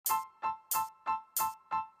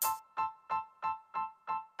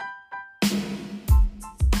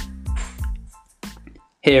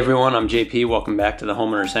Hey everyone, I'm JP. Welcome back to the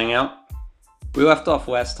Homeowners Hangout. We left off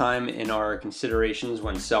last time in our considerations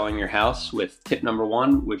when selling your house with tip number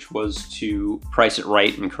 1, which was to price it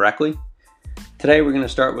right and correctly. Today we're going to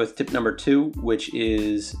start with tip number 2, which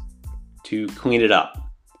is to clean it up.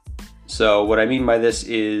 So what I mean by this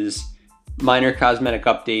is minor cosmetic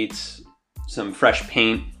updates, some fresh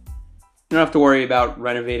paint. You don't have to worry about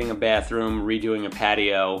renovating a bathroom, redoing a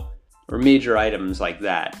patio, or major items like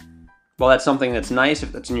that. While that's something that's nice,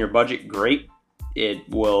 if that's in your budget, great. It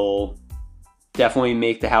will definitely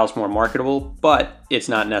make the house more marketable, but it's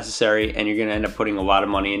not necessary, and you're going to end up putting a lot of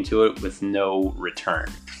money into it with no return.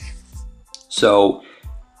 So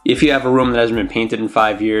if you have a room that hasn't been painted in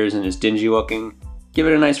 5 years and is dingy looking, give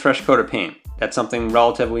it a nice fresh coat of paint. That's something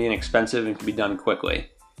relatively inexpensive and can be done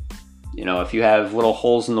quickly. You know, if you have little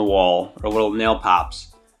holes in the wall or little nail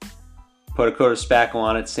pops, put a coat of spackle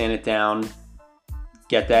on it, sand it down,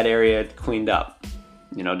 get that area cleaned up.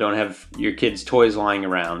 You know, don't have your kids' toys lying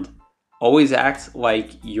around. Always act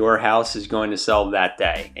like your house is going to sell that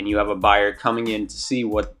day and you have a buyer coming in to see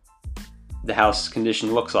what the house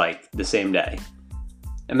condition looks like the same day.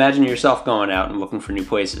 Imagine yourself going out and looking for new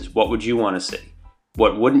places. What would you want to see?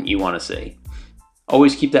 What wouldn't you want to see?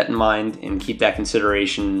 Always keep that in mind and keep that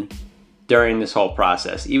consideration during this whole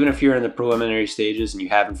process. Even if you're in the preliminary stages and you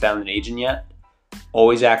haven't found an agent yet,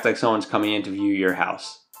 always act like someone's coming in to view your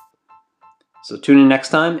house. So tune in next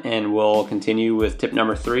time and we'll continue with tip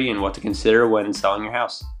number 3 and what to consider when selling your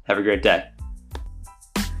house. Have a great day.